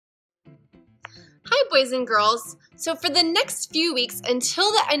boys and girls. So for the next few weeks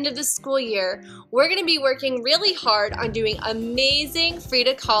until the end of the school year, we're going to be working really hard on doing amazing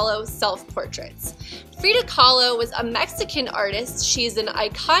Frida KHALO self-portraits. Frida KHALO was a Mexican artist. She's an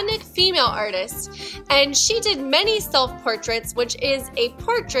iconic female artist, and she did many self-portraits, which is a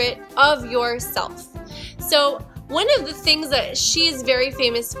portrait of yourself. So one of the things that she is very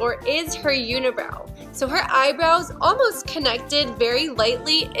famous for is her unibrow. So her eyebrows almost connected very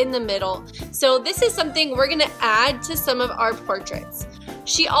lightly in the middle. So this is something we're gonna add to some of our portraits.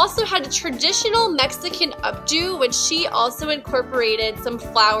 She also had a traditional Mexican updo, which she also incorporated some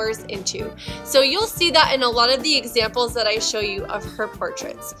flowers into. So you'll see that in a lot of the examples that I show you of her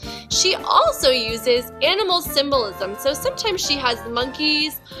portraits. She also uses animal symbolism. So sometimes she has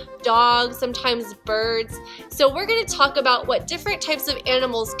monkeys, dogs, sometimes birds. So we're gonna talk about what different types of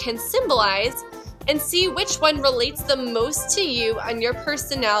animals can symbolize and see which one relates the most to you and your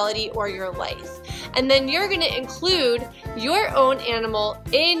personality or your life. And then you're going to include your own animal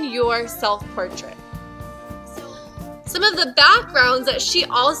in your self-portrait. Some of the backgrounds that she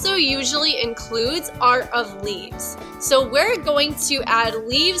also usually includes are of leaves. So we're going to add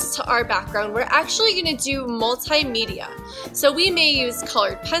leaves to our background. We're actually going to do multimedia. So we may use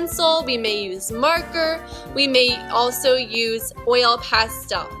colored pencil, we may use marker, we may also use oil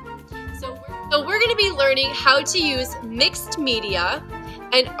pastel. So we're going to be learning how to use mixed media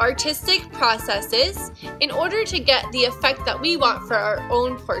and artistic processes in order to get the effect that we want for our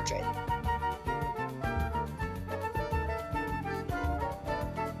own portrait.